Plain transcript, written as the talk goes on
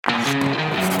Hello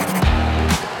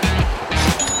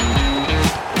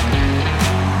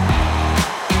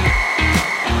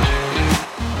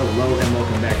and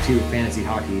welcome back to Fantasy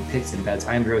Hockey Picks and Bets.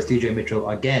 I'm your host, DJ Mitchell,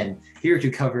 again, here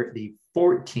to cover the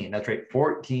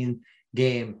 14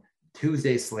 game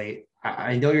Tuesday slate.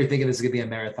 I know you're thinking this is going to be a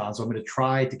marathon, so I'm going to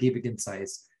try to keep it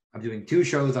concise. I'm doing two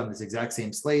shows on this exact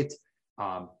same slate.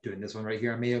 Doing this one right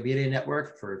here on Mayo Media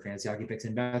Network for Fantasy Hockey Picks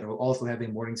and Bets. We'll also have a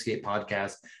Morning Skate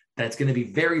podcast that's going to be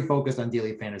very focused on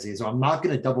daily fantasy. So I'm not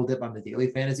going to double dip on the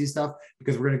daily fantasy stuff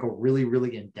because we're going to go really,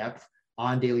 really in depth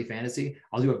on daily fantasy.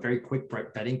 I'll do a very quick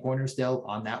betting corner still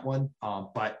on that one.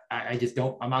 But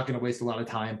I'm not going to waste a lot of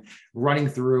time running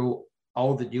through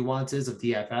all the nuances of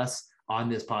DFS on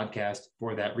this podcast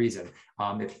for that reason.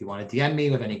 If you want to DM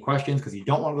me with any questions, because you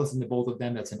don't want to listen to both of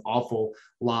them, that's an awful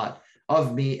lot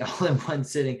of me all in one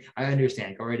sitting. I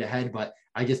understand, go right ahead, but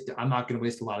I'm not going to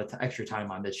waste a lot of extra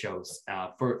time on this shows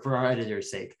for our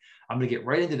editor's sake. I'm going to get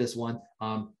right into this one.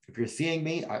 If you're seeing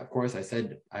me, of course, I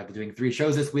said I'm doing 3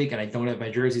 shows this week and I don't have my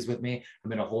jerseys with me.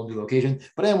 I'm in a whole new location,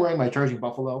 but I'm wearing my Charging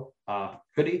Buffalo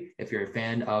hoodie. If you're a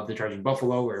fan of the Charging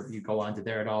Buffalo, or you go on to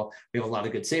there at all, we have a lot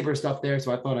of good Sabre stuff there.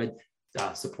 So I thought I'd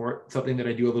support something that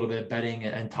I do a little bit of betting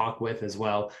and talk with as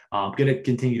well. I'm going to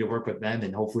continue to work with them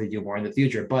and hopefully do more in the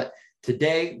future. But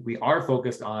today we are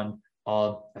focused on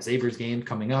a Sabres game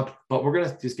coming up, but we're going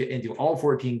to just get into all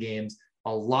 14 games,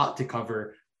 a lot to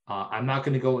cover. I'm not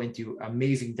going to go into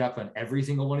amazing depth on every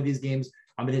single one of these games.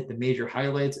 I'm going to hit the major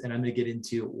highlights and I'm going to get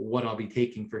into what I'll be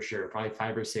taking for sure, probably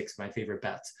 5 or 6 of my favorite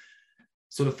bets.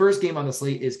 So the first game on the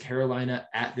slate is Carolina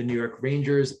at the New York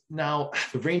Rangers. Now,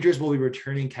 the Rangers will be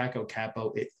returning Kakko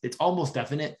Kaapo. It's almost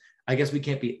definite. I guess we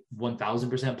can't be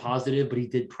 1,000% positive, but he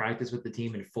did practice with the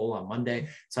team in full on Monday.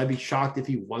 So I'd be shocked if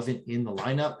he wasn't in the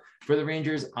lineup for the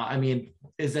Rangers. I mean,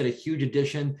 is that a huge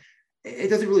addition? It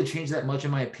doesn't really change that much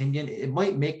in my opinion. It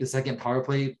might make the second power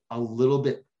play a little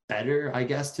bit better, I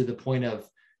guess, to the point of,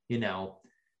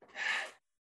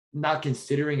 not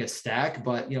considering a stack,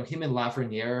 but, him and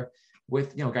Lafreniere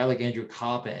with, a guy like Andrew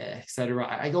Copp, et cetera.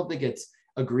 I don't think it's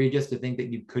egregious to think that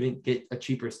you couldn't get a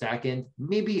cheaper stack in,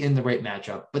 maybe in the right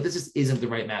matchup, but this just isn't the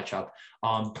right matchup.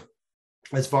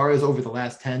 As far as over the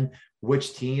last 10,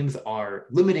 which teams are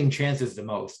limiting chances the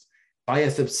most by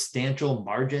a substantial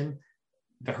margin,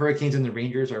 the Hurricanes and the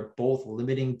Rangers are both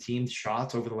limiting teams'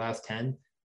 shots over the last 10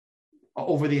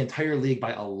 over the entire league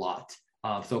by a lot.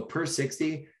 So per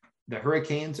 60, the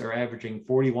Hurricanes are averaging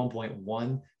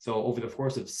 41.1. So over the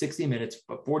course of 60 minutes,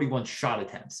 but 41 shot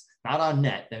attempts, not on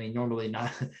net. I mean, normally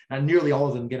not nearly all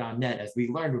of them get on net, as we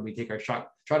learned when we take our shot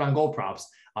on goal props.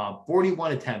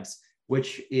 41 attempts,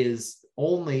 which is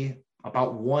only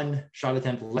about 1 shot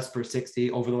attempt less per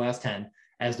 60 over the last 10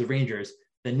 as the Rangers.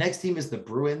 The next team is the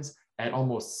Bruins at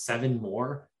almost 7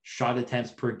 more shot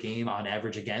attempts per game on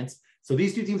average against. So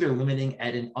these two teams are limiting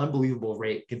at an unbelievable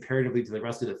rate comparatively to the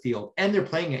rest of the field, and they're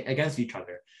playing against each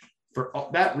other. For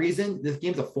that reason, this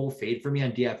game's a full fade for me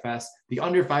on DFS. The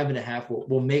under 5.5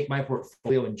 will make my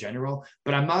portfolio in general,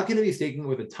 but I'm not going to be sticking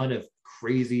with a ton of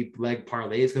crazy leg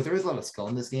parlays because there is a lot of skill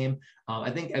in this game. I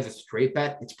think as a straight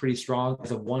bet, it's pretty strong. As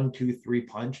a 1, 2, 3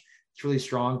 punch, it's really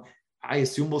strong. I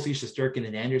assume we'll see Shesterkin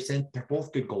and Anderson. They're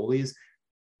both good goalies.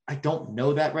 I don't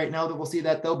know that right now that we'll see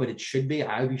that though, but it should be.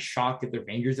 I would be shocked if the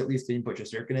Rangers at least didn't put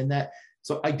Shesterkin in that.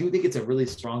 So I do think it's a really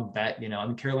strong bet.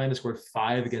 Carolina scored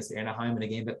 5 against Anaheim in a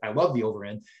game that I love the over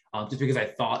in, just because I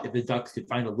thought if the Ducks could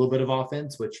find a little bit of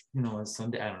offense, which, on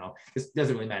Sunday, I don't know. This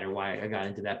doesn't really matter why I got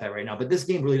into that bet right now, but this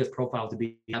game really does profile to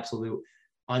be absolute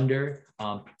under.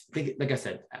 I think, like I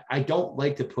said, I don't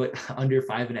like to put under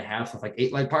 5.5 with like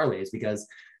 8 leg parlays because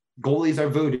goalies are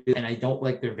voodoo, and I don't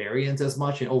like their variance as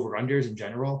much and over-unders in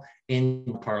general in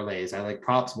parlays. I like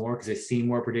props more because they seem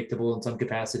more predictable in some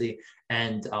capacity,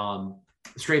 and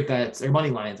straight bets or money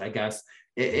lines, I guess.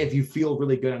 If you feel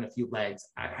really good on a few legs,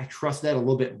 I trust that a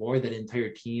little bit more, that entire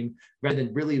team, rather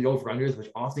than really the over-unders, which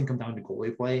often come down to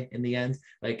goalie play in the end.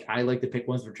 Like, I like to pick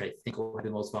ones which I think will have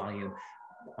the most volume.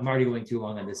 I'm already going too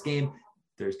long on this game.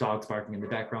 There's dogs barking in the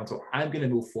background, so I'm going to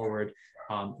move forward.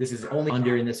 This is only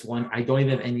under in this one. I don't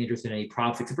even have any interest in any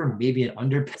props except for maybe an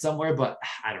under somewhere, but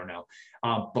I don't know.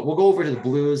 But we'll go over to the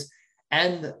Blues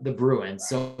and the Bruins.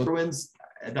 So the Bruins,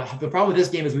 the problem with this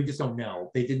game is we just don't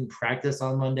know. They didn't practice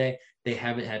on Monday. They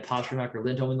haven't had Pastrnak or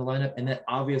Lindholm in the lineup, and that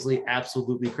obviously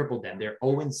absolutely crippled them. They're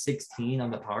 0-16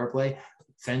 on the power play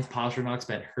since Pasternak's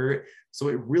been hurt. So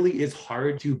it really is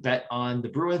hard to bet on the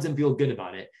Bruins and feel good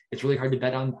about it. It's really hard to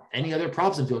bet on any other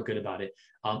props and feel good about it.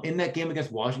 In that game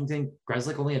against Washington,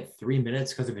 Grzelcyk only had 3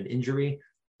 minutes because of an injury.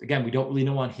 Again, we don't really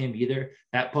know on him either.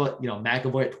 That put,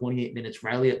 McAvoy at 28 minutes,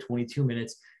 Riley at 22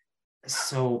 minutes.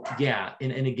 So yeah,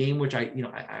 in a game which I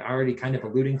already kind of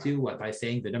alluding to by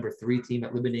saying the number 3 team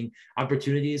at limiting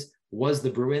opportunities was the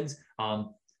Bruins.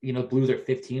 Blues are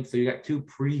 15th, so you got two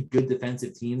pretty good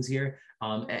defensive teams here,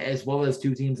 as well as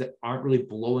two teams that aren't really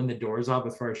blowing the doors off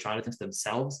as far as shot attempts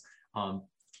themselves.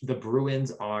 The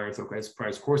Bruins are, so as far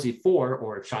as Corsi for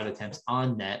or shot attempts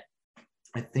on net,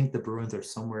 I think the Bruins are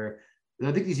somewhere.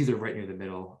 I think these are right near the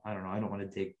middle. I don't know. I don't want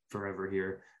to take forever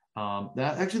here.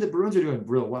 That actually the Bruins are doing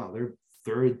real well. They're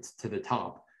third to the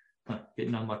top.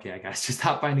 Getting unlucky, I guess. Just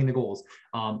not finding the goals.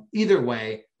 Either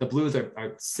way, the Blues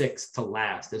are sixth to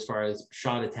last as far as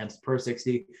shot attempts per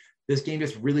 60. This game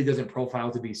just really doesn't profile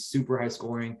to be super high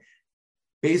scoring.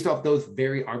 Based off those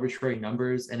very arbitrary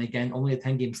numbers, and again, only a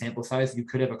 10-game sample size, you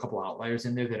could have a couple outliers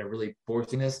in there that are really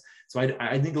forcing this. So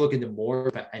I need to look into more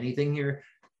about anything here,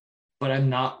 but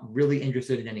I'm not really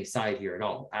interested in any side here at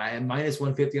all. I am minus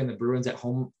 150 on the Bruins at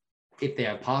home. If they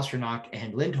have Pastrnak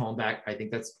and Lindholm back, I think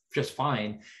that's just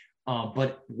fine.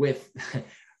 But with,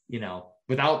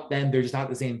 without them, they're just not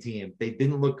the same team. They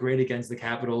didn't look great against the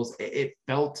Capitals. It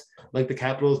felt like the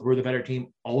Capitals were the better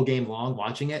team all game long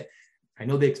watching it. I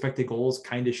know the expected goals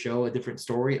kind of show a different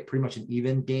story, pretty much an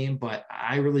even game, but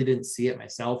I really didn't see it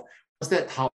myself. Once that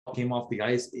top came off the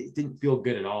ice, it didn't feel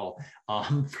good at all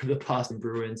for the Boston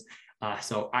Bruins.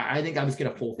 So I think I'm just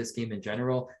going to pull this game in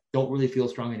general. Don't really feel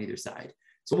strong on either side.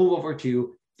 So we'll move over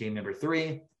to game number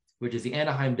 3, which is the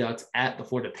Anaheim Ducks at the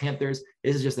Florida Panthers.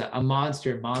 This is just a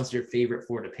monster favorite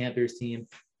Florida Panthers team.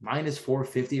 Minus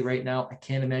 450 right now. I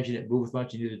can't imagine it moves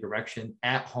much in either direction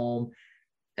at home.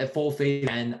 At full faith,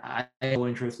 and I have no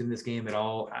interest in this game at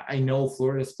all. I know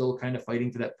Florida's still kind of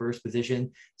fighting for that first position.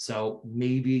 So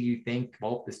maybe you think,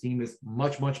 well, this team is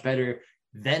much, much better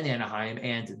than Anaheim,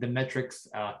 and the metrics,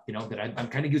 that I'm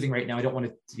kind of using right now. I don't want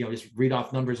to, just read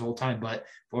off numbers the whole time, but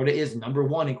Florida is number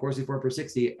 1 in Corsi for per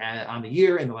 60 on the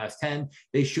year. In the last 10,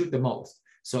 they shoot the most.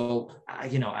 So,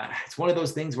 it's one of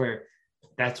those things where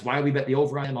that's why we bet the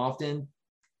over on them often.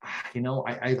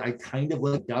 I kind of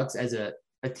like Ducks as a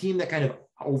team that kind of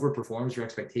overperforms your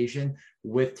expectation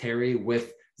with Terry,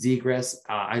 with Zegras.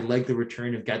 I like the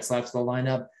return of Getzlaf to the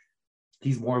lineup.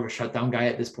 He's more of a shutdown guy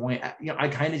at this point. I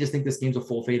kind of just think this game's a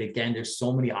full fade. Again, there's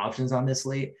so many options on this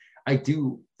slate. I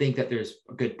do think that there's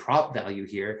a good prop value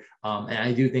here. And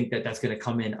I do think that that's going to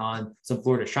come in on some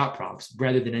Florida shot props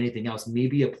rather than anything else.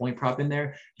 Maybe a point prop in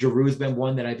there. Giroux's been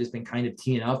one that I've just been kind of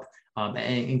teeing up and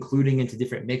including into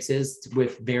different mixes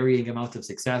with varying amounts of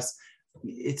success.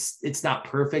 It's not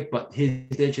perfect, but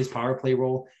his power play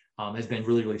role has been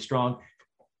really, really strong.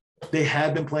 They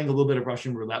have been playing a little bit of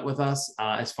Russian roulette with us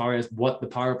as far as what the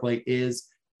power play is.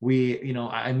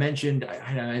 I mentioned,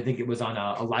 I think it was on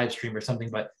a live stream or something,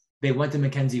 but they went to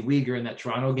Mackenzie Weegar in that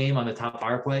Toronto game on the top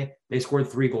power play. They scored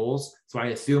 3 goals. So I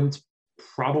assumed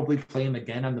probably play him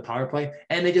again on the power play.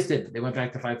 And they just didn't. They went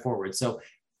back to 5 forwards. So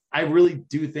I really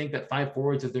do think that 5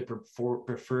 forwards is their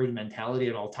preferred mentality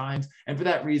at all times. And for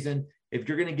that reason, if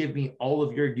you're going to give me all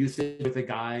of your usage with a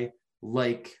guy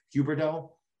like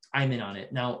Huberdeau, I'm in on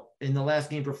it. Now, in the last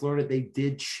game for Florida, they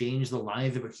did change the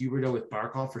lines of a Huberdeau with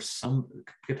Barkov for some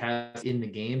capacity in the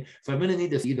game. So I'm going to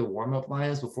need to see the warm-up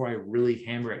lines before I really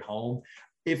hammer it home.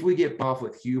 If we get off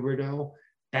with Huberdeau,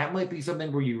 that might be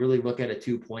something where you really look at a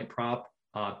 2-point prop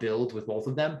build with both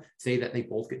of them. Say that they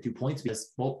both get 2 points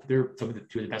because, well, they're two of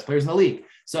the best players in the league.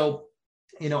 So,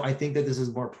 I think that this is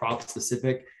more prop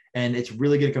specific. And it's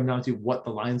really going to come down to what the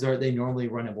lines are. They normally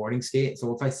run a morning skate.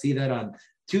 So if I see that on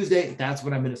Tuesday, that's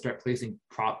when I'm going to start placing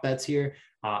prop bets here.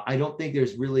 I don't think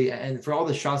there's really, and for all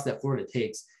the shots that Florida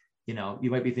takes, you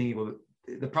might be thinking, well,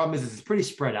 the problem is it's pretty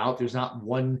spread out. There's not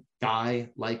one guy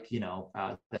like,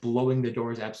 blowing the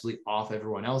doors absolutely off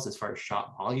everyone else as far as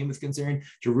shot volume is concerned.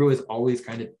 Giroux is always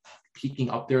kind of peaking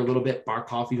up there a little bit.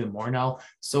 Barkov even more now.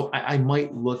 So I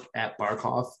might look at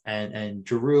Barkov and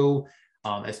Giroux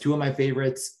as 2 of my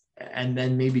favorites, and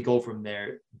then maybe go from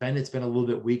there. Bennett's been a little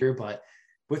bit weaker, but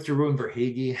with Giroux and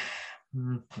Verhaeghe,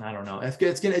 I don't know.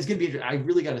 It's gonna be. I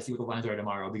really got to see what the lines are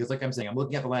tomorrow because, like I'm saying, I'm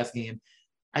looking at the last game.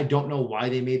 I don't know why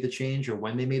they made the change or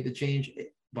when they made the change,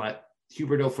 but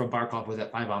Huberdeau from Barkov was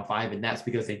at 5-on-5, and that's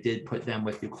because they did put them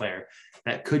with Duclair.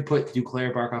 That could put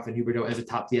Duclair, Barkov, and Huberdeau as a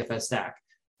top DFS stack.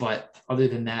 But other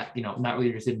than that, I'm not really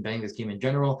interested in betting this game in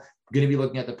general. I'm going to be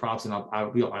looking at the props, and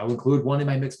I'll include one in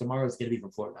my mix tomorrow. It's going to be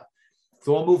from Florida.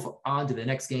 So we'll move on to the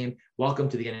next game. Welcome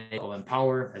to the NHL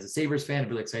Empower. As a Sabres fan, I'm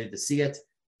really excited to see it.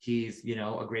 He's,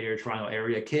 a greater Toronto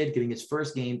area kid getting his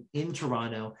first game in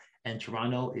Toronto, and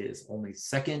Toronto is only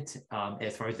second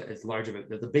as far as large of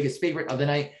the biggest favorite of the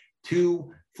night.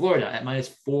 to Florida at minus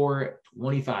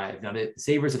 425. Now the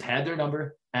Sabres have had their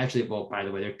number. Actually, well, by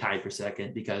the way, they're tied for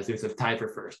second because there's a tie for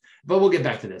first, but we'll get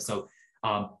back to this. So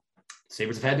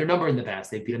Sabres have had their number in the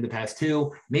past. They've beaten the past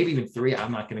 2, maybe even 3.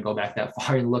 I'm not going to go back that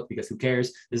far and look because who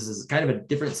cares? This is kind of a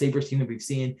different Sabres team that we've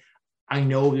seen. I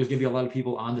know there's going to be a lot of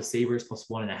people on the Sabres plus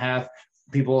 1.5.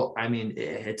 People, I mean,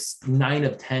 it's 9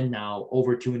 of 10 now,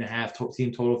 over 2.5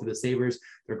 team total for the Sabres.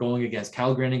 They're going against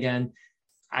Calgary again.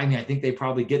 I mean, I think they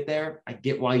probably get there. I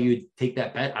get why you'd take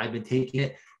that bet. I've been taking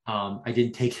it. I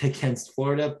didn't take it against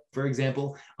Florida, for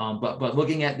example. But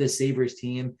looking at this Sabres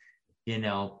team,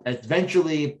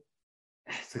 eventually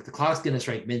it's like the clock's going to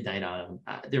strike midnight on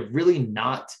them. They're really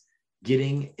not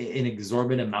getting an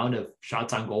exorbitant amount of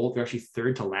shots on goal. They're actually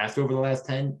third to last over the last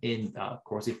 10 in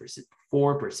Corsi for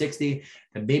 4 per 60.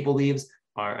 The Maple Leafs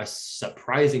are a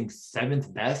surprising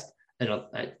 7th best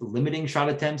at limiting shot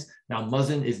attempts. Now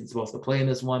Muzzin isn't supposed to play in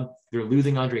this one. They're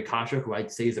losing Ondrej Kase, who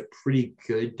I'd say is a pretty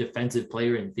good defensive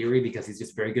player in theory because he's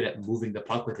just very good at moving the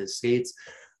puck with his skates.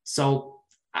 So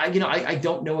I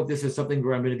don't know if this is something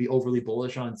where I'm going to be overly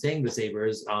bullish on saying the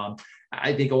Sabres.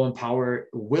 I think Owen Power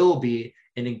will be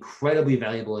an incredibly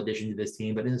valuable addition to this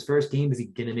team, but in his first game, is he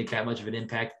going to make that much of an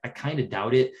impact? I kind of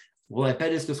doubt it. Will I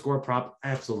bet it's the score prop?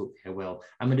 Absolutely, I will.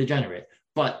 I'm a degenerate.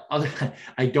 But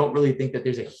I don't really think that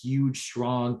there's a huge,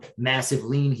 strong, massive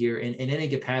lean here in any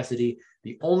capacity.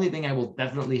 The only thing I will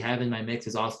definitely have in my mix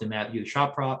is Auston Matthews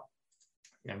shot prop.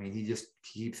 I mean, he just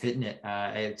keeps hitting it.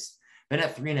 It's been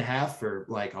at 3.5 for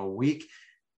like a week.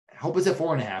 I hope it's at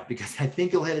 4.5 because I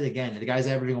think he'll hit it again. The guy's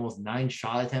averaging almost 9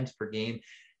 shot attempts per game.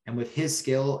 And with his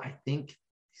skill, I think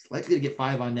he's likely to get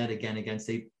 5 on net again against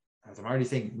as I'm already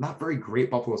saying, not very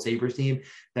great Buffalo Sabres team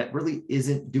that really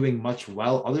isn't doing much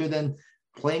well other than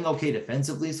playing okay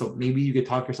defensively. So maybe you could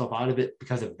talk yourself out of it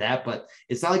because of that, but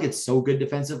it's not like it's so good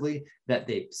defensively that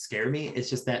they scare me. It's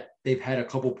just that they've had a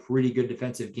couple pretty good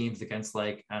defensive games against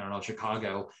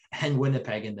Chicago and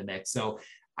Winnipeg in the mix. So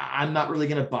I'm not really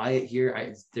going to buy it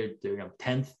here. They're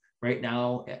 10th right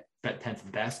now, at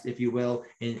 10th best, if you will,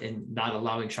 in not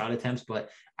allowing shot attempts. But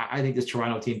I think this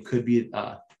Toronto team could be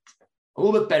a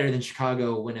little bit better than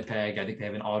Chicago, Winnipeg. I think they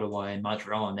have an Ottawa and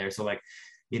Montreal in there. So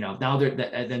now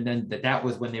that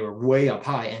was when they were way up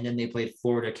high, and then they played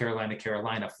Florida,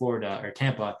 Carolina, Florida, or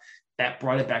Tampa. That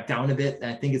brought it back down a bit. And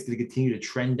I think it's going to continue to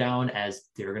trend down as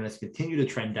they're going to continue to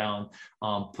trend down,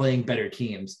 playing better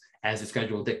teams as the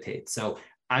schedule dictates. So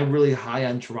I'm really high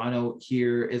on Toronto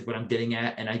here is what I'm getting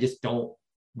at. And I just don't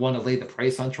want to lay the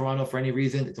price on Toronto for any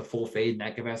reason. It's a full fade in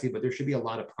that capacity, but there should be a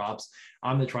lot of props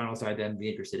on the Toronto side that I'd be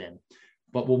interested in.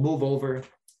 But we'll move over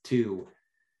to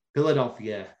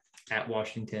Philadelphia at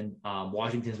Washington.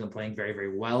 Washington's been playing very,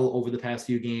 very well over the past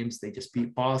few games. They just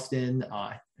beat Boston.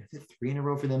 Is it 3 in a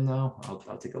row for them though?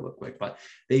 I'll take a look quick, but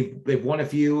they've won a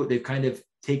few. They've kind of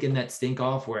taken that stink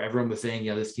off where everyone was saying,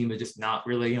 this team is just not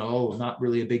really, not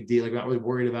really a big deal. Like, we're not really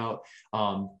worried about,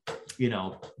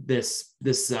 this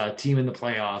team in the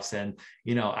playoffs. And,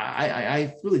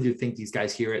 I really do think these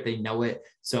guys hear it. They know it.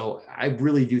 So I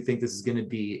really do think this is going to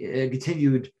be a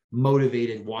continued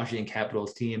motivated Washington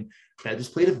Capitals team that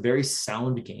just played a very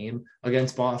sound game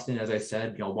against Boston. As I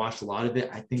said, watched a lot of it.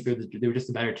 I think they were just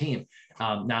a better team.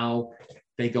 Now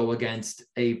they go against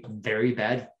a very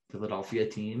bad Philadelphia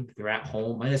team. They're at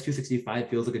home. Minus 265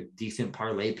 feels like a decent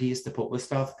parlay piece to put with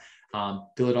stuff.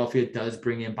 Philadelphia does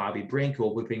bring in Bobby Brink, who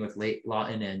will be playing with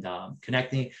Lawton and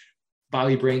Konechny.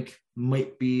 Bobby Brink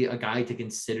might be a guy to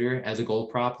consider as a goal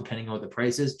prop, depending on what the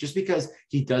price is, just because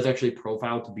he does actually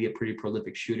profile to be a pretty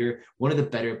prolific shooter. One of the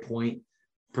better point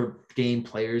per game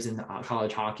players in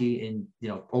college hockey in,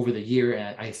 over the year,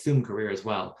 and I assume career as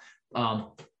well.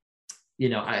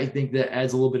 I think that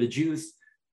adds a little bit of juice.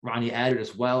 Ronnie added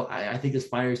as well. I think this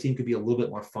Flyers team could be a little bit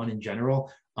more fun in general.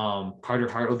 Carter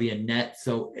Hart will be a net.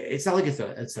 So it's not like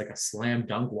it's like a slam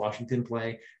dunk Washington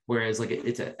play, whereas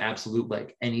it's an absolute,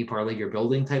 like, any parlay you're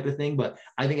building type of thing. But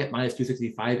I think at minus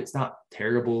 265, it's not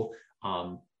terrible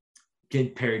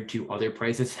compared to other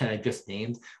prices that I just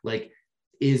named. Like,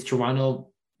 is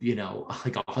Toronto,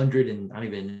 like 100 and I don't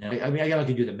even know. I mean, I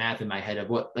can do the math in my head of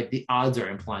what the odds are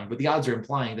implying, but the odds are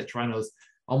implying that Toronto's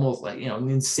almost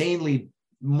insanely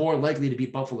more likely to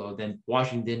beat Buffalo than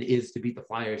Washington is to beat the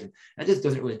Flyers. And that just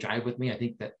doesn't really jive with me. I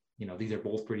think that, these are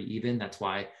both pretty even. That's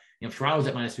why, if Toronto's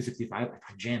at minus 265,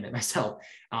 I jam it myself.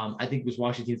 I think this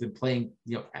Washington's been playing,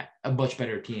 a much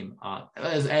better team,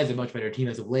 as a much better team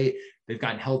as of late. They've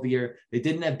gotten healthier. They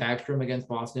didn't have Backstrom against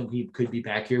Boston. He could be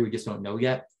back here. We just don't know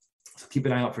yet. So keep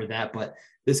an eye out for that. But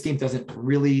this game doesn't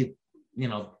really,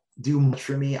 do much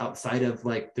for me outside of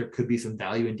there could be some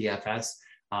value in DFS.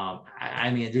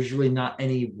 I mean, there's really not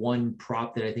any one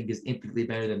prop that I think is infinitely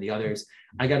better than the others.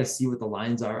 I got to see what the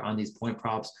lines are on these point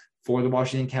props for the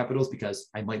Washington Capitals because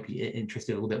I might be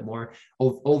interested a little bit more.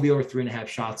 OV over 3.5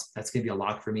 shots, that's going to be a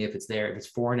lock for me if it's there. If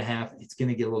it's 4.5, it's going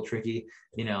to get a little tricky.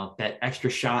 You know, that extra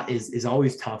shot is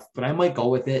always tough, but I might go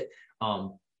with it.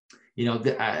 You know,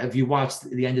 if you watched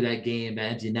the end of that game, the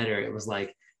empty netter, it was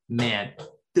like, man,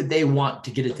 did they want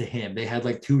to get it to him? They had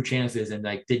like 2 chances and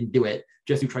like didn't do it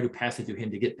just to try to pass it to him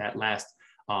to get that last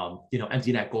you know,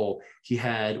 empty net goal. He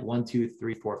had 1, 2,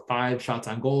 3, 4, 5 shots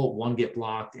on goal, 1 get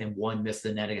blocked and 1 missed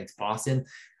the net against Boston.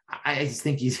 I just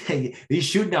think he's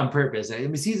shooting on purpose. I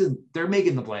mean, they're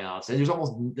making the playoffs, and there's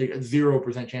almost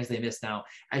 0% chance they miss now.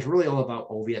 It's really all about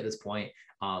Ovi at this point.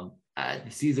 The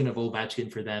season of Ovechkin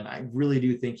for them, I really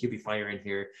do think he'll be firing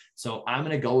here. So I'm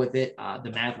going to go with it.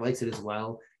 The math likes it as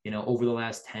well. You know, over the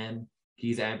last 10,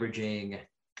 he's averaging,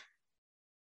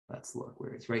 let's look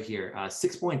where it's right here,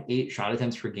 6.8 shot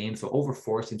attempts per game. So over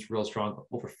 4 seems real strong.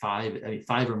 Over 5, I mean,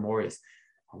 5 or more is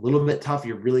a little bit tough.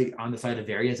 You're really on the side of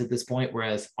variance at this point,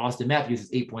 whereas Austin Matthews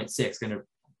is 8.6, kind of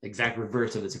exact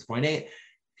reverse of the 6.8.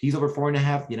 He's over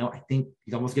 4.5. You know, I think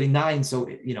he's almost getting 9. So,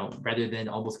 you know, rather than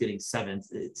almost getting 7,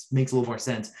 it makes a little more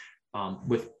sense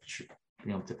with,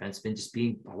 you know, defensemen just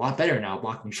being a lot better now,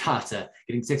 blocking shots,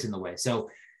 getting 6 in the way. So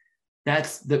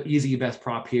that's the easy best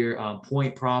prop here.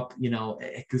 Point prop, you know,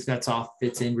 Kuznetsov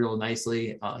fits in real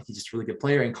nicely. He's just a really good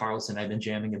player. And Carlson, I've been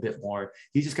jamming a bit more.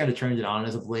 He just kind of turned it on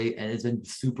as of late and has been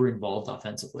super involved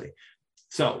offensively.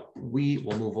 So we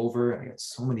will move over. I got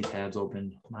so many tabs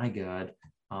open. My God.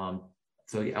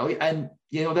 So yeah, and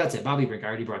you know, that's it. Bobby Brink, I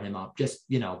already brought him up. Just,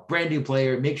 you know, brand new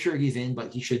player, make sure he's in,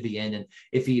 but he should be in. And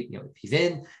if he, you know, if he's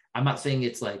in, I'm not saying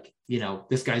it's like, you know,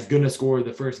 this guy's going to score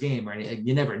the first game or anything.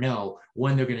 You never know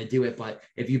when they're going to do it. But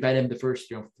if you bet him the first,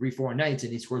 you know, 3-4 nights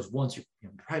and he scores once,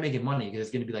 you're probably making money because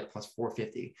it's going to be like plus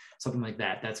 450, something like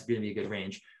that. That's going to be a good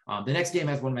range. The next game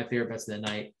has one of my favorite bets of the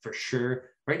night for sure.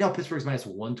 Right now, Pittsburgh's minus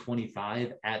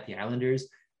 125 at the Islanders.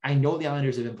 I know the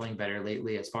Islanders have been playing better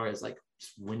lately as far as like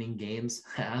just winning games.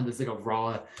 And it's like a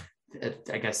raw,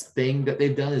 I guess, thing that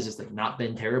they've done is just like not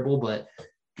been terrible. But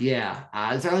yeah,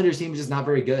 this Islanders team is just not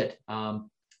very good.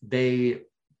 They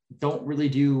don't really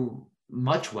do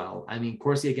much well. I mean,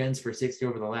 Corsi against for 60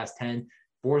 over the last 10,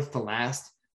 4th to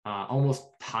last, almost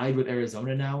tied with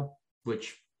Arizona now,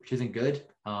 which isn't good.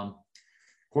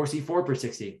 Corsi 4 per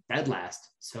 60, dead last.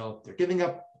 So they're giving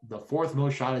up the 4th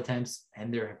most shot attempts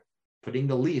and they're putting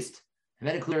the least, and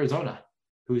then include Arizona,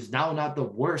 who's now not the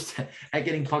worst at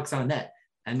getting pucks on net.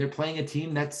 And they're playing a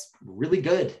team that's really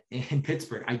good in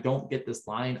Pittsburgh. I don't get this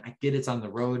line. I get it's on the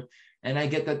road. And I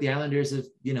get that the Islanders have,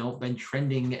 you know, been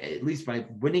trending, at least by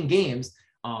winning games,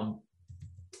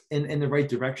 in the right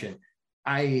direction.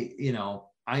 I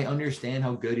understand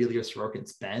how good Ilya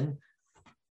Sorokin's been.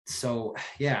 So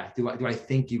yeah, do I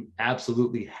think you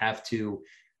absolutely have to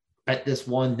bet this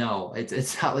one? No,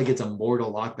 it's not like it's a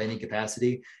mortal lock by any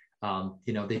capacity.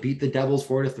 You know, they beat the Devils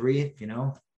 4-3, you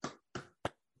know.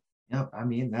 Yeah, I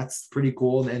mean, that's pretty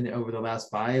cool. And over the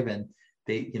last 5, and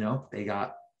they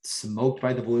got smoked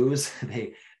by the Blues.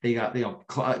 They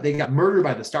got murdered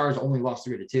by the Stars, only lost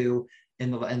 3-2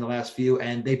 in the last few,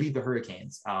 and they beat the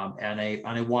Hurricanes on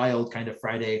a wild kind of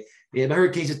Friday. Yeah, the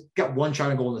Hurricanes just got 1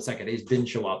 shot on goal in the second. They just didn't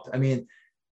show up. I mean,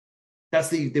 that's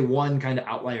the one kind of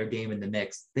outlier game in the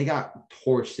mix. They got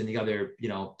torched in the other, you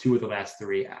know, 2 of the last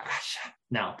 3.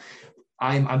 Now,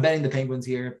 I'm betting the Penguins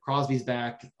here. Crosby's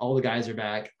back. All the guys are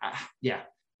back. Yeah,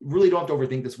 really don't have to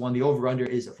overthink this one. The over-under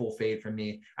is a full fade for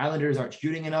me. Islanders aren't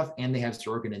shooting enough, and they have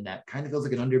Sorokin in net. Kind of feels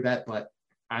like an under bet, but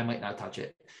I might not touch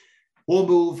it. We'll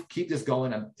move. Keep this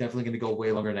going. I'm definitely going to go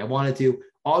way longer than I wanted to.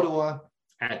 Ottawa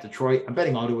at Detroit. I'm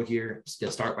betting Ottawa here.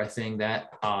 Just start by saying that.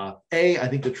 I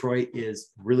think Detroit is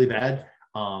really bad.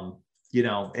 You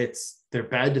know, they're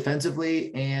bad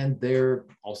defensively, and they're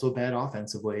also bad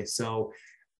offensively. So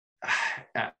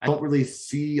I don't really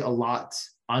see a lot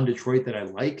on Detroit that I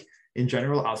like in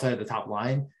general outside of the top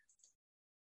line.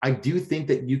 I do think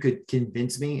that you could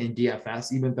convince me in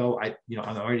DFS, even though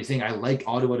I'm already saying I like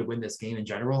Ottawa to win this game in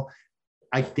general.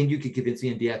 I think you could convince me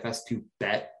in DFS to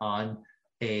bet on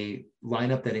a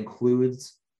lineup that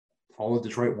includes all of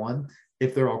Detroit 1,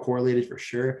 if they're all correlated for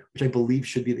sure, which I believe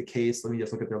should be the case. Let me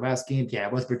just look at their last game. Yeah,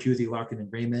 it was Bertuzzi, Larkin,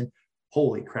 and Raymond.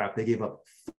 Holy crap, they gave up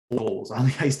 4 goals on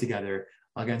the ice together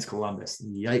against Columbus.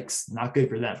 Yikes, not good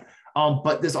for them.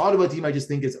 But this Ottawa team, I just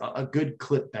think is a good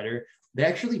clip better. They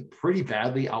actually pretty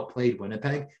badly outplayed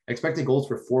Winnipeg. Expected goals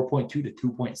for 4.2 to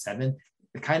 2.7.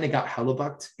 It kind of got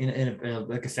hellebucked in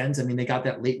a sense. I mean, they got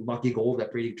that late lucky goal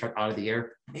that Brady trucked out of the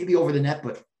air, maybe over the net,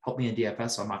 but helped me in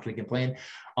DFS, so I'm not going to complain.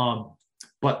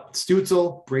 But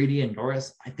Stützle, Brady, and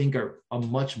Norris, I think, are a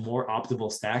much more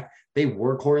optimal stack. They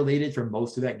were correlated for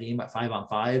most of that game at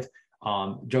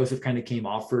 5-on-5. Joseph kind of came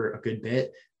off for a good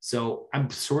bit. So I'm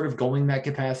sort of going that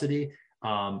capacity.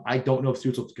 I don't know if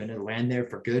Stützle's going to land there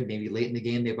for good. Maybe late in the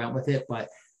game they went with it, but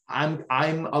I'm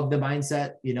of the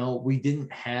mindset, we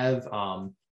didn't have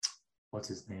what's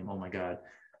his name? Oh my God.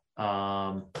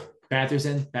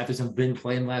 Batherson didn't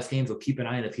play in the last game, so keep an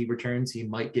eye on if he returns. He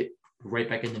might get right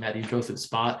back into Matthew Joseph's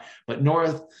spot. But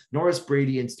Norris,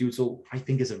 Brady, and Stützle, I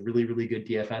think, is a really, really good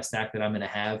DFS stack that I'm going to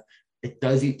have. It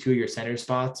does eat two of your center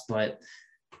spots, but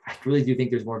I really do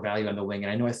think there's more value on the wing.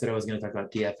 And I know I said I was going to talk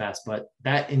about DFS, but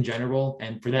that in general,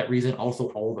 and for that reason, also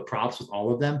all the props with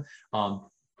all of them.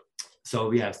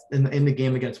 So yes, in the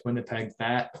game against Winnipeg,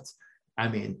 I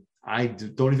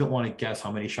don't even want to guess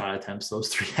how many shot attempts those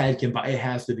three had. It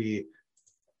has to be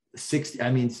 60.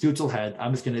 Stützle had,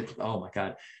 I'm just going to, oh my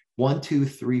God, 1, 2,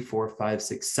 3, 4, 5,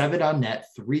 6, 7 on net,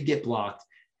 3 get blocked,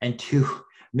 and 2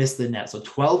 missed the net. So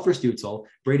 12 for Stützle.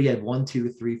 Brady had 1, 2,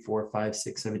 3, 4, 5,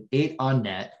 6, 7, 8 on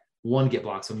net, 1 get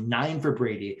blocked. So 9 for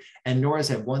Brady. And Norris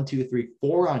had 1, 2, 3,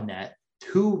 4 on net,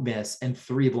 2 miss, and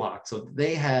 3 blocks. So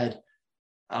they had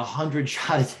 100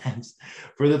 shot attempts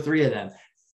for the 3 of them.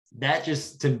 That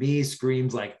just, to me,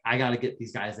 screams like, I got to get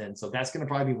these guys in. So that's going to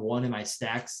probably be one of my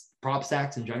prop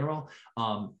stacks in general.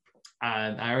 I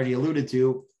already alluded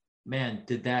to, man,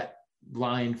 did that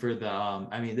line for the,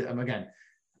 again,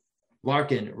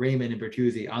 Larkin, Raymond, and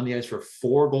Bertuzzi on the ice for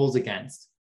 4 goals against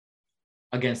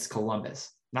Columbus.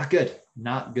 Not good.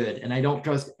 And I don't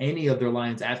trust any of their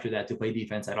lines after that to play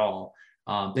defense at all.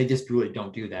 They just really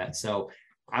don't do that. So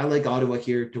I like Ottawa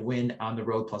here to win on the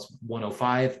road plus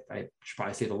 105. I should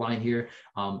probably say the line here.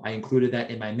 I included that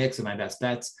in my mix of my best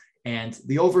bets. And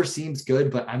the over seems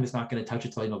good, but I'm just not going to touch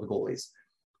it till I know the goalies.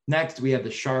 Next, we have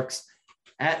the Sharks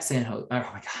at San Jose. Oh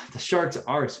my God, the Sharks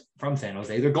are from San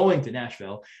Jose. They're going to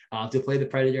Nashville to play the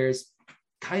Predators.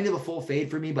 Kind of a full fade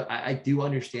for me, but I do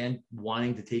understand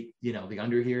wanting to take, the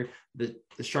under here. The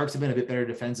Sharks have been a bit better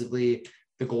defensively.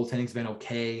 The goaltending's been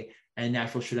okay. And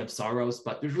Nashville should have Saros,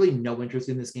 but there's really no interest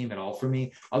in this game at all for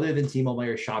me, other than Timo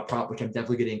Meier's shot prop, which I'm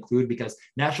definitely going to include because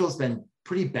Nashville has been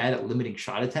pretty bad at limiting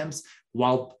shot attempts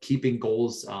while keeping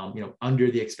goals, under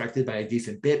the expected by a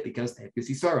decent bit because they have to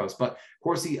see Saros. But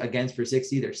Corsi against for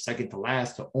 60, they're second to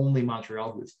last to only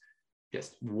Montreal, who's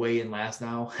just way in last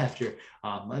now after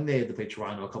Monday. They had to play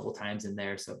Toronto a couple of times in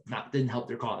there, so didn't help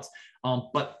their cause.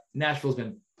 But Nashville's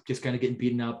been just kind of getting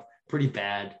beaten up pretty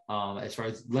bad as far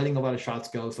as letting a lot of shots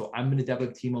go. So I'm going to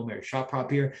definitely Timo Meier shot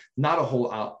prop here. Not a whole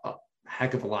a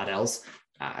heck of a lot else.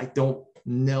 I don't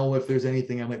know if there's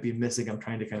anything I might be missing. I'm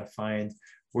trying to kind of find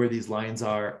where these lines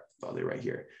are. Oh, they're right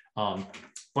here.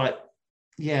 But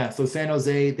yeah, so San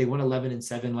Jose, they won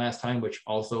 11-7 last time, which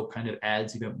also kind of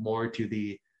adds even more to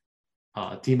the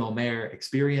Timo Meier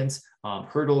experience.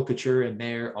 Hertl, Couture, and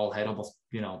Meier all had almost,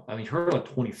 Hertl had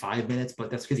 25 minutes, but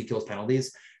that's because he kills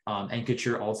penalties. And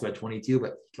Couture also had 22,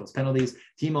 but kills penalties.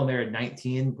 Timo Meier had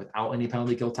 19 without any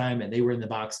penalty kill time, and they were in the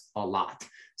box a lot.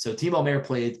 So Timo Meier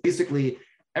played basically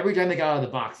every time they got out of the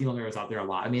box. Timo Meier was out there a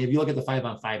lot. If you look at the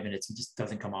 5-on-5 minutes, he just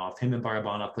doesn't come off. Him and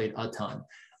Barabanov played a ton.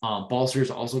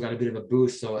 Balcers also got a bit of a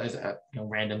boost, so as a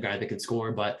random guy that could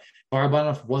score, but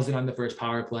Barabanov wasn't on the first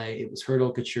power play. It was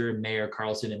Hertl, Couture, Meier,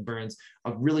 Carlson, and Burns,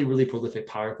 a really, really prolific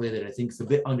power play that I think is a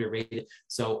bit underrated.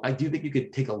 So I do think you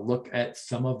could take a look at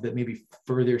some of the maybe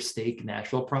further stake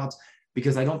Nashville props,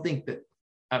 because I don't think that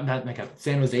I'm not like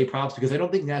San Jose props, because I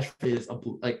don't think Nashville is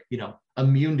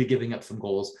immune to giving up some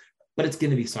goals. But it's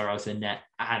going to be Saros and net.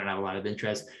 I don't have a lot of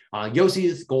interest.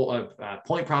 Yossi's goal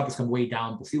point prop has come way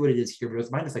down. We'll see what it is here. But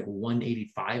it's minus like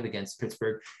 185 against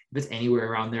Pittsburgh. If it's anywhere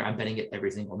around there, I'm betting it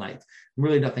every single night.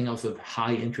 Really nothing else of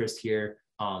high interest here.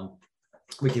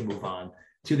 We can move on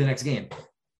to the next game.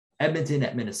 Edmonton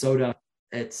at Minnesota.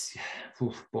 It's,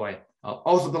 boy.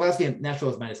 Also, the last game,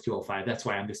 Nashville is minus 205. That's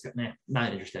why I'm just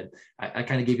not interested. I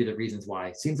kind of gave you the reasons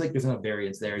why. Seems like there's enough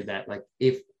variance there that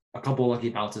if a couple of lucky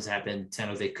bounces happen, San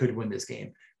Jose could win this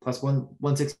game. Plus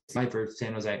 165 for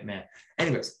San Jose, man.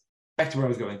 Anyways, back to where I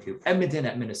was going to. Edmonton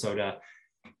at Minnesota.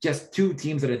 Just two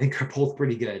teams that I think are both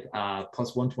pretty good.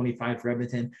 Plus 125 for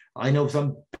Edmonton. I know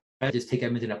some just take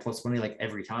Edmonton at plus 20 like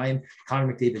every time.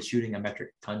 Connor McDavid's shooting a metric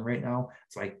ton right now,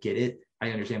 so I get it.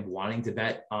 I understand wanting to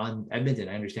bet on Edmonton.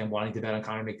 I understand wanting to bet on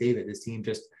Connor McDavid. This team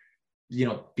just,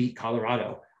 beat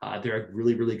Colorado. They're a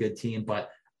really, really good team,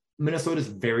 but Minnesota's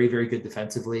very, very good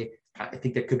defensively. I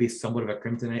think that could be somewhat of a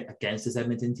kryptonite against this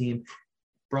Edmonton team.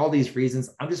 For all these reasons,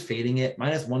 I'm just fading it.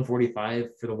 Minus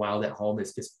 145 for the Wild at home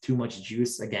is just too much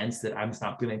juice against that. I'm just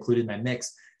not going to include in my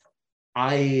mix.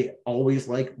 I always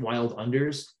like Wild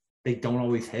unders. they don't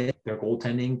always hit. Their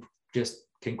goaltending just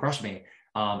can crush me.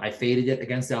 I faded it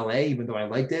against LA, even though I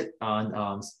liked it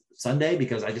on Sunday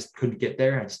because I just couldn't get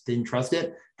there. I just didn't trust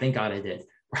it. Thank God I did.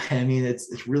 I mean,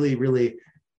 it's really, really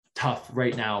tough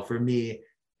right now for me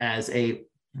as a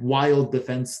wild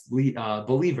defense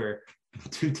believer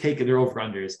to take their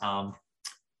over-unders.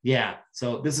 Yeah,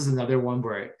 so this is another one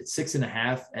where it's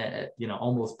 6.5 at,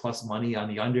 almost plus money on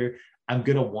the under. I'm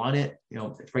going to want it.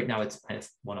 Right now it's minus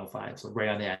 105, so right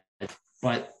on the edge.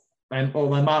 But my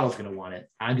model's going to want it.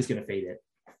 I'm just going to fade it.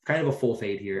 Kind of a full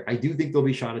fade here. I do think there'll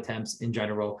be shot attempts in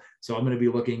general. So I'm going to be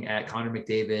looking at Connor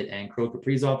McDavid and Kirill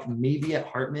Kaprizov, maybe at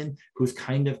Hartman, who's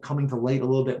kind of coming to light a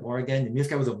little bit more again. And this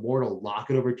guy was a mortal lock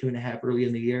it over 2.5 early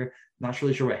in the year. Not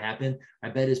really sure what happened. I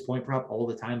bet his point prop all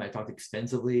the time. I talked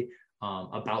extensively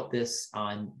about this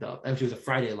on actually it was a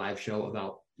Friday live show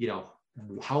about,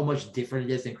 how much different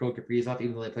it is than Kirill Kaprizov,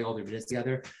 even though they play all their minutes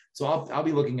together. So I'll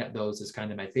be looking at those as kind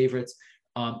of my favorites.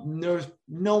 There's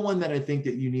no one that I think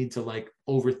that you need to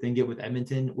overthink it with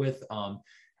Edmonton with.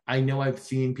 I know I've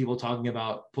seen people talking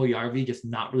about Puljujarvi just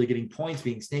not really getting points,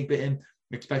 being snake bitten.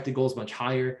 Expected goals much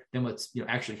higher than what's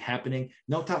actually happening.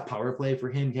 No top power play for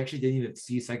him. He actually didn't even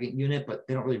see second unit, but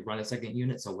they don't really run a second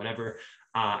unit, so whatever.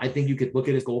 I think you could look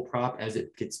at his goal prop as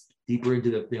it gets deeper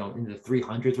into the into the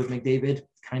 300s with McDavid.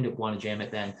 Kind of want to jam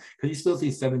it then because you still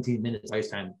see 17 minutes ice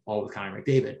time all with Connor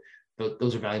McDavid.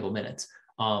 Those are valuable minutes.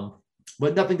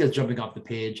 But nothing that's jumping off the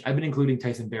page. I've been including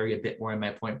Tyson Barrie a bit more in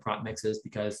my point prop mixes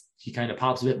because he kind of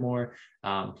pops a bit more.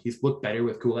 He's looked better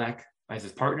with Kulak as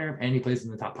his partner, and he plays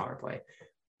in the top power play.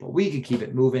 But we can keep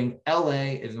it moving.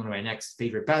 LA is one of my next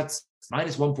favorite bets. It's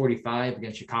minus 145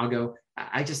 against Chicago.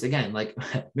 I just, again,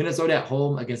 Minnesota at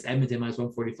home against Edmonton minus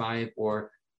 145 or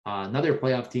another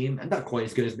playoff team, and not quite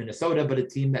as good as Minnesota, but a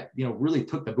team that, really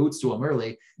took the boots to them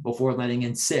early before letting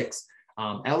in 6.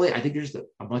 LA, I think they're just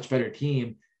a much better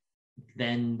team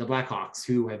than the Blackhawks,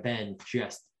 who have been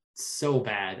just so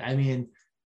bad. I mean,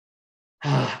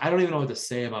 I don't even know what to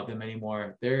say about them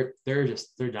anymore. They're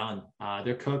done.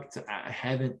 They're cooked. I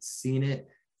haven't seen it.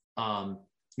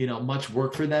 Much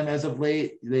work for them as of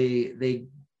late. They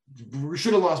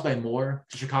should have lost by more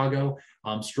to Chicago.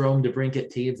 Strome,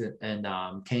 DeBrincat, Taves,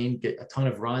 and Kane get a ton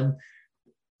of run.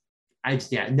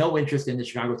 No interest in the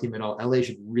Chicago team at all. LA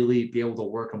should really be able to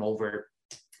work them over,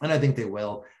 and I think they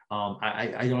will.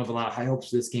 I don't have a lot of high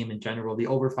hopes for this game in general. The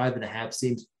over 5.5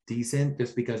 seems decent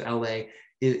just because LA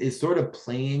is sort of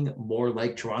playing more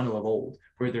like Toronto of old,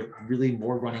 where they're really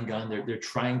more running gun. They're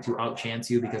trying to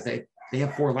outchance you because they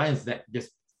have 4 lines that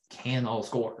just can all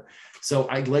score. So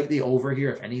I'd like the over here,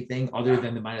 if anything, other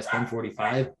than the minus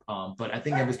 145. But I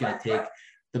think I'm just going to take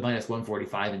the minus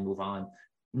 145 and move on.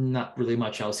 Not really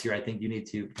much else here. I think you need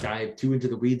to dive too into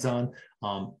the weeds on.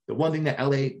 The one thing that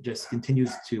LA just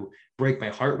continues to break my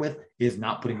heart with is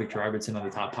not putting Victor Arvidsson on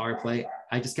the top power play.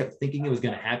 I just kept thinking it was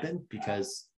going to happen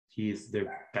because he's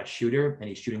their best shooter and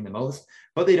he's shooting the most,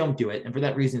 but they don't do it. And for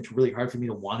that reason, it's really hard for me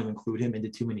to want to include him into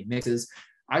too many mixes.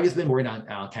 I've just been worried on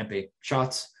Kempe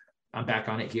shots. I'm back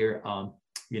on it here.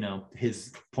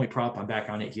 His point prop, I'm back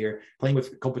on it here. Playing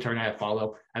with Kopitar and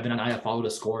Iafallo. I've been on Iafallo to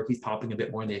score. He's popping a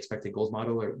bit more in the expected goals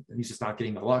model, or he's just not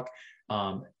getting the luck.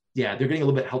 They're getting a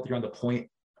little bit healthier on the point.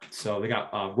 So they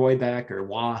got Roy back, or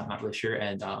Wah, I'm not really sure.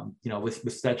 And, with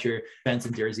Stetcher,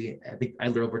 Benson, Jersey, I think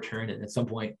Idler will return, and at some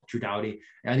point, Drew Doughty.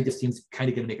 And I think this team's kind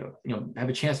of going to make have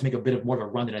a chance to make a bit of more of a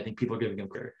run than I think people are giving them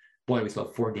credit. Boy, we still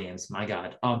have 4 games. My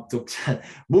God. So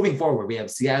moving forward, we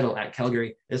have Seattle at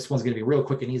Calgary. This one's going to be real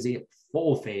quick and easy.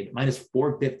 Full fade, minus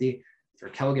 450 for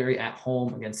Calgary at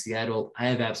home against Seattle. I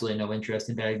have absolutely no interest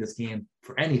in betting this game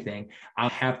for anything. I'll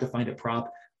have to find a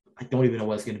prop. I don't even know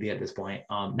what it's going to be at this point.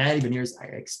 Matty Beniers,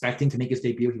 expecting to make his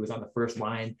debut. He was on the first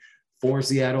line for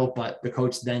Seattle, but the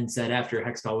coach then said after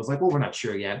Hextall was like, well, we're not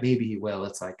sure yet. Maybe he will.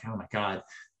 It's like, oh my God,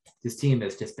 this team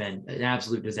has just been an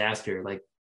absolute disaster.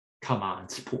 Come on,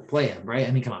 play him, right?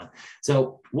 I mean, come on.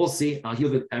 So we'll see. He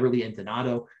was with Everly and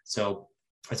Donato. So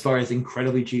as far as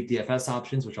incredibly cheap DFS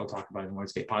options, which I'll talk about in the Morning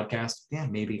Skate podcast, yeah,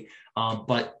 maybe.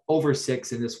 But over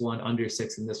 6 in this one, under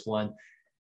 6 in this one.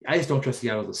 I just don't trust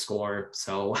Seattle to score.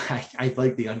 So I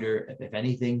like the under, if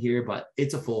anything, here, but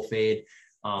it's a full fade.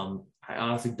 I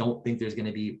honestly don't think there's going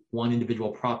to be one individual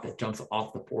prop that jumps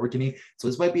off the board to me. So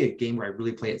this might be a game where I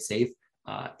really play it safe.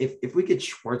 If we get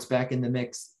Schwartz back in the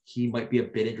mix, he might be a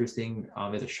bit interesting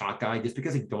as a shot guy, just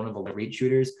because I don't have a lot of great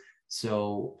shooters.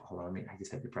 So hold on, I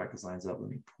just had the practice lines up. Let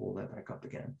me pull that back up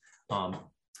again. I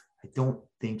don't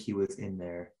think he was in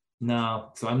there. No,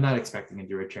 so I'm not expecting him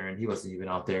to return. He wasn't even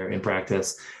out there in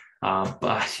practice.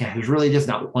 But yeah, there's really just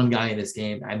not one guy in this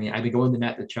game. I mean, I've been going to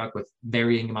net to Chuck with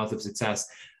varying amounts of success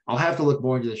I'll have to look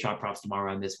more into the shot props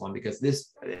tomorrow on this one, because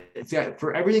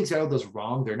for everything Seattle does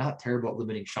wrong, they're not terrible at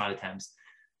limiting shot attempts.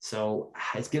 So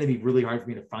it's going to be really hard for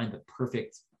me to find the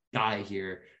perfect guy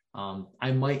here.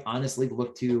 I might honestly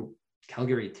look to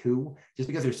Calgary too, just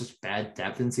because there's just bad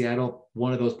depth in Seattle.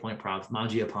 One of those point props,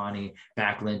 Mangiapane,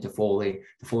 Backlund, Toffoli.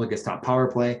 Toffoli gets top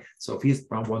power play. So if he's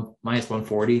around minus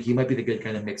 140, he might be the good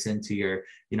kind of mix into your,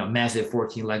 massive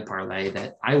 14 leg parlay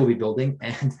that I will be building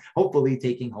and hopefully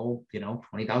taking home,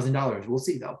 $20,000. We'll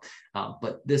see though.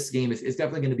 But this game is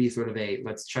definitely going to be sort of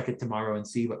let's check it tomorrow and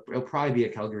see. But it'll probably be a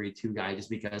Calgary 2 guy, just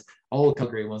because all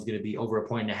Calgary one's going to be over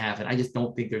 1.5. And I just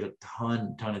don't think there's a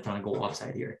ton of goal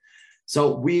upside here.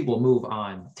 So we will move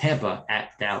on. Tampa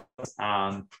at Dallas.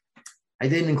 I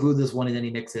didn't include this one in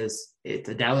any mixes. It's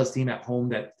a Dallas team at home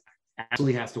that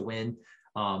actually has to win.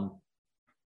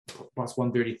 Plus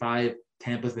 135.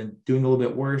 Tampa's been doing a little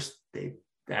bit worse. They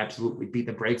absolutely beat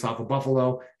the brakes off of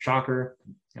Buffalo. Shocker.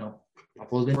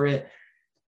 Buffalo's been for it.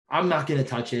 I'm not going to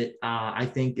touch it. I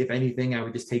think if anything, I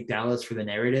would just take Dallas for the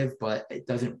narrative, but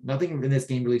nothing in this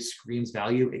game really screams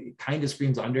value. It kind of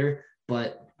screams under,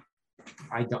 but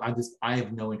I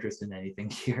have no interest in anything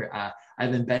here.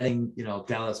 I've been betting,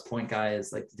 Dallas point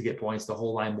guys like to get points. The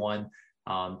whole line won.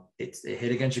 It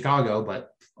hit against Chicago, but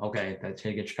okay, that's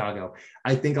hit against Chicago.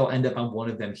 I think I'll end up on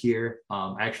one of them here.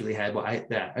 I actually had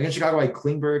against Chicago, I had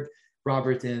Klingberg,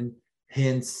 Robertson,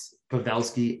 Hintz,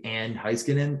 Pavelski, and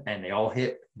Heiskanen, and they all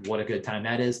hit. What a good time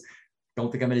that is.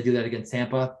 Don't think I'm going to do that against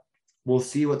Tampa. We'll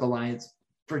see what the lines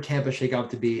for Tampa shake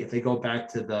out to be. If they go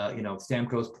back to the,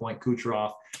 Stamkos, Point,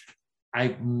 Kucherov,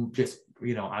 I just,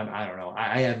 I don't know.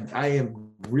 I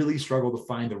am really struggle to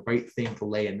find the right thing to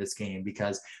lay in this game,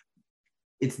 because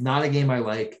it's not a game I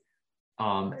like.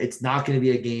 It's not going to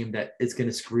be a game that is going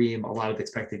to scream a lot of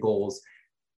expected goals.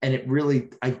 And it really,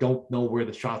 I don't know where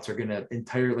the shots are going to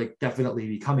definitely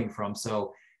be coming from.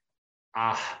 So,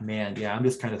 man, yeah, I'm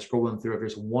just kind of scrolling through. If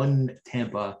there's one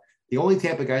Tampa, the only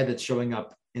Tampa guy that's showing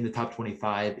up in the top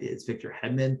 25 is Victor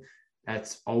Hedman.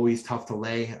 That's always tough to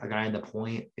lay a guy on the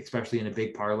point, especially in a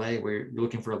big parlay where you're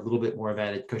looking for a little bit more of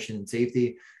added cushion and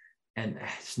safety. And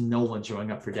there's no one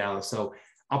showing up for Dallas. So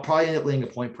I'll probably end up laying a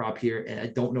point prop here. And I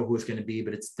don't know who it's going to be,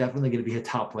 but it's definitely going to be a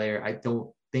top player. I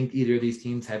don't think either of these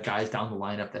teams have guys down the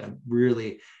lineup that I'm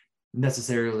really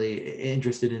necessarily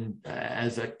interested in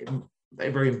as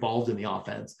very involved in the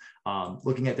offense.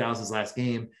 Looking at Dallas's last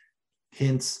game,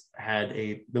 Hintz had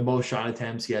the most shot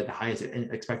attempts. He had the highest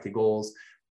expected goals.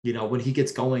 When he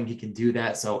gets going, he can do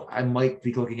that. So I might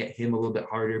be looking at him a little bit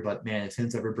harder, but man, if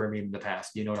Hintz ever burned me in the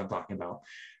past, you know what I'm talking about.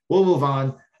 We'll move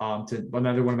on to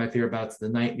another one of my favorite bets, the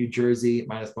night, New Jersey,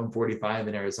 minus 145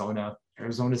 in Arizona.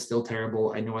 Arizona's still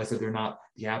terrible. I know I said they're not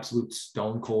the absolute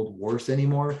stone cold worst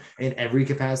anymore in every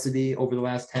capacity over the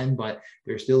last 10, but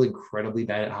they're still incredibly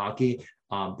bad at hockey.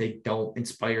 They don't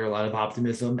inspire a lot of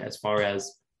optimism as far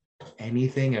as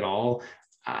anything at all.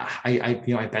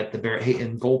 I bet the Barrett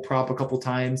Hayton goal prop a couple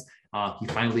times. He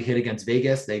finally hit against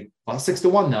Vegas. They lost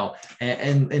 6-1 though,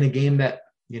 and in a game that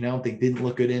they didn't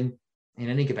look good in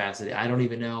any capacity. I don't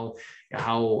even know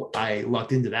how I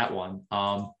lucked into that one,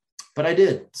 but I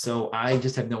did. So I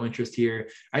just have no interest here.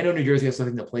 I know New Jersey has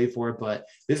something to play for, but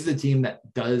this is a team that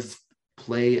does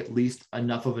play at least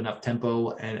enough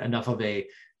tempo and enough of a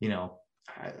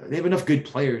they have enough good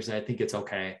players that I think it's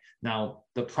okay. Now,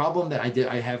 the problem that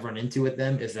I have run into with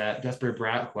them is that Jesper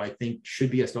Bratt, who I think should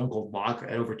be a stone cold lock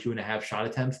at over 2.5 shot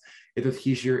attempts, is with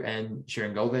Hischier and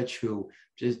Sharangovich, who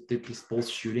just both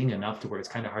shooting enough to where it's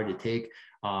kind of hard to take.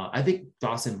 I think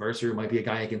Dawson Mercer might be a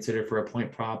guy I consider for a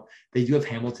point prop. They do have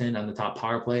Hamilton on the top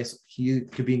power play, so he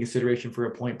could be in consideration for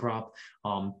a point prop.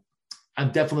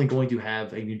 I'm definitely going to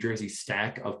have a New Jersey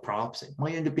stack of props. It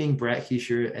might end up being Bratt,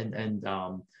 Hischier,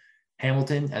 and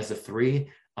Hamilton as the 3.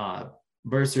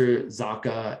 Mercer,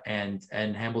 Zacha,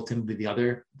 and Hamilton would be the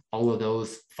other. All of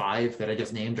those 5 that I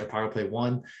just named are power play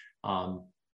 1.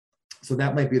 So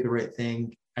that might be the right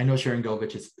thing. I know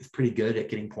Sharangovich is pretty good at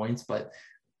getting points, but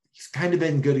he's kind of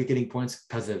been good at getting points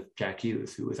because of Jack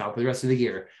Hughes, who is out for the rest of the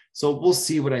year. So we'll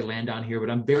see what I land on here, but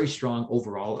I'm very strong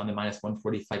overall on the minus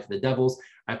 145 for the Devils.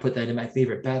 I put that in my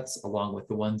favorite bets along with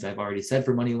the ones I've already said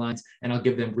for money lines, and I'll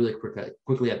give them really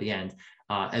quickly at the end.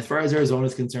 As far as Arizona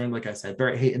is concerned, like I said,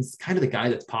 Barrett Hayton's kind of the guy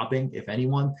that's popping, if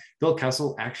anyone. Phil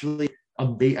Kessel actually,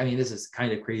 this is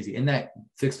kind of crazy. In that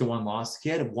 6-1 loss, he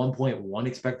had 1.1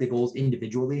 expected goals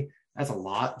individually. That's a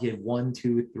lot. He had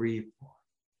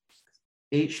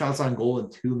 8 shots on goal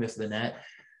and 2 missed the net.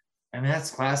 And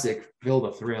that's classic Phil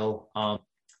the Thrill.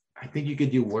 I think you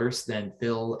could do worse than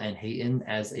Phil and Hayton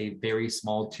as a very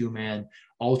small 2-man,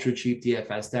 ultra cheap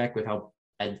DFS stack with how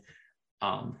bad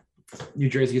New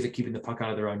Jersey is at keeping the puck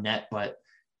out of their own net. But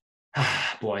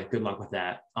Boy, good luck with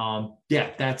that.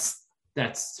 Yeah, that's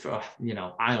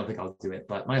I don't think I'll do it,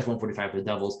 but minus 145 for the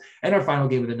Devils. And our final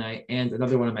game of the night, and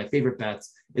another one of my favorite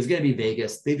bets, is going to be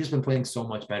Vegas. They've just been playing so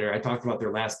much better. I talked about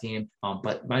their last game,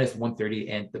 but minus 130.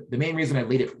 And the main reason I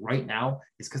laid it right now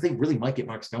is because they really might get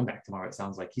Mark Stone back tomorrow. It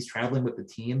sounds like he's traveling with the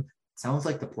team. Sounds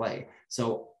like the play.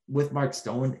 So with Mark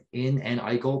Stone in and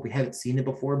Eichel, we haven't seen it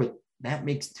before, but that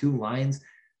makes two lines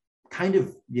kind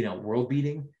of, world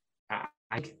beating.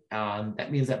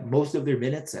 That means that most of their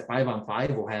minutes at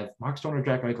 5-on-5 will have Mark Stone or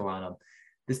Jack Eichel on them.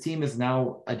 This team is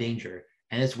now a danger,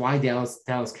 and it's why Dallas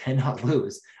cannot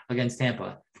lose against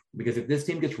Tampa. Because if this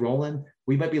team gets rolling,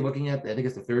 we might be looking at, I think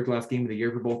it's the third last game of the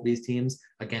year for both of these teams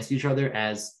against each other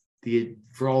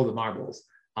for all the marbles.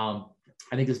 I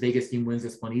think this Vegas team wins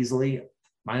this one easily,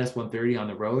 minus 130 on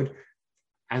the road.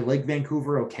 I like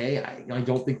Vancouver okay. I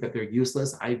don't think that they're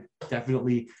useless. I've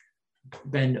definitely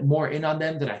been more in on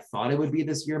them than I thought it would be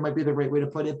this year, might be the right way to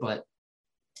put it. But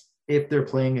if they're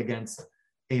playing against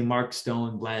a Mark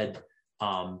Stone led,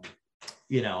 and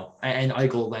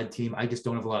Eichel led team, I just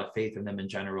don't have a lot of faith in them in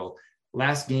general.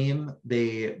 Last game,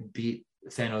 they beat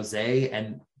San Jose,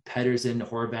 and Pettersson,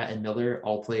 Horvat, and Miller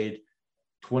all played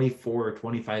 24 or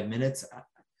 25 minutes.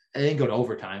 I didn't go to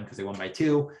overtime because they won by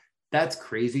 2. That's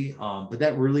crazy. But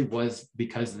that really was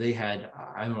because they had,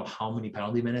 I don't know how many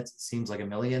penalty minutes. It seems like a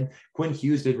million. Quinn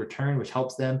Hughes did return, which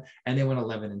helps them, and they went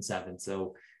 11-7.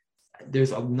 So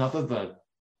there's enough of a,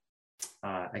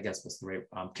 I guess what's the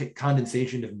right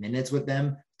condensation of minutes with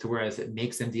them to whereas it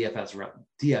makes them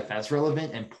DFS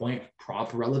relevant and point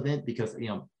prop relevant because,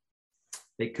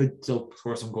 they could still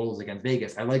score some goals against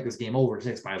Vegas. I like this game over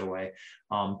 6, by the way.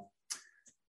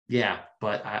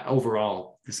 But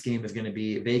overall, this game is going to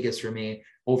be Vegas for me.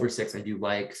 Over 6, I do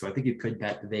like. So I think you could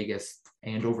bet the Vegas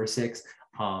and over 6.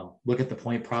 Look at the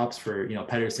point props for,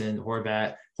 Pettersson,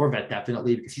 Horvat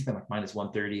definitely, because he's been like minus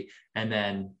 130. And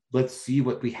then let's see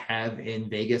what we have in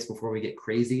Vegas before we get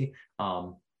crazy.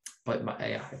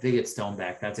 If they get Stone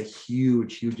back, that's a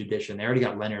huge, huge addition. They already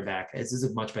got Leonard back. This is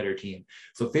a much better team.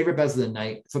 So favorite bets of the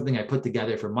night, something I put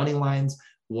together for money lines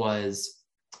was,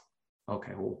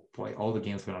 okay, oh boy, all the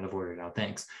games went out of order now.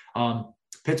 Thanks.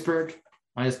 Pittsburgh,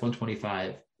 minus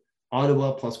 125.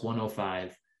 Ottawa, plus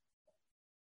 105.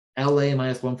 LA,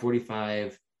 minus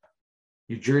 145.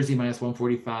 New Jersey, minus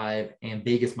 145. And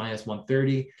Vegas, minus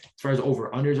 130. As far as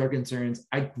over-unders are concerned,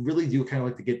 I really do kind of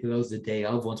like to get to those the day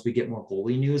of once we get more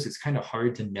goalie news. It's kind of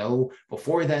hard to know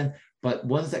before then. But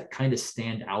ones that kind of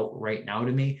stand out right now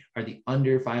to me are the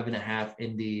under 5.5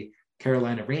 in the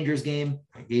Carolina Rangers game.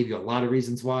 I gave you a lot of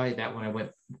reasons why. That one I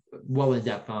went well in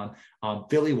depth on.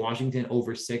 Philly, Washington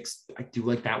over 6. I do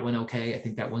like that one. Okay. I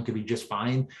think that one could be just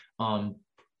fine.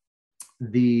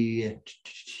 The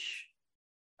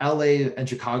LA and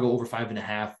Chicago over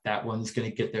 5.5. That one's going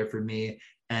to get there for me.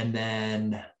 And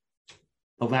then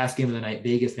the last game of the night,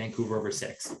 Vegas, Vancouver over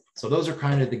 6. So those are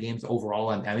kind of the games overall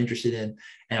I'm interested in.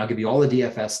 And I'll give you all the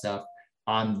DFS stuff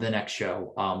on the next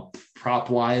show.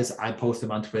 Prop wise, I post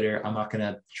them on Twitter. I'm not going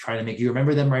to try to make you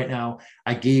remember them right now.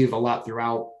 I gave a lot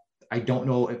throughout. I don't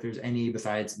know if there's any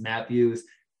besides Matthews,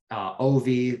 OV,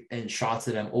 and shots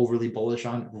that I'm overly bullish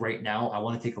on right now. I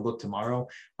want to take a look tomorrow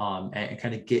and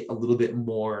kind of get a little bit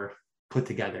more put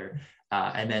together.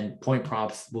 And then point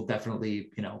props will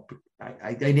definitely,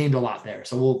 I named a lot there.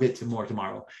 So we'll get to more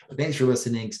tomorrow. But thanks for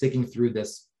listening, sticking through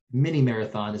this mini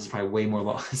marathon. This is probably way more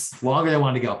longer than I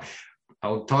want to go. I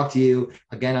will talk to you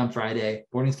again on Friday.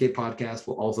 Morning Skate podcast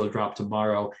will also drop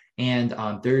tomorrow. And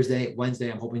on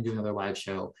Wednesday, I'm hoping to do another live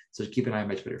show. So keep an eye on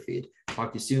my Twitter feed.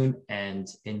 Talk to you soon and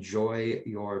enjoy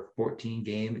your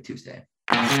 14-game Tuesday.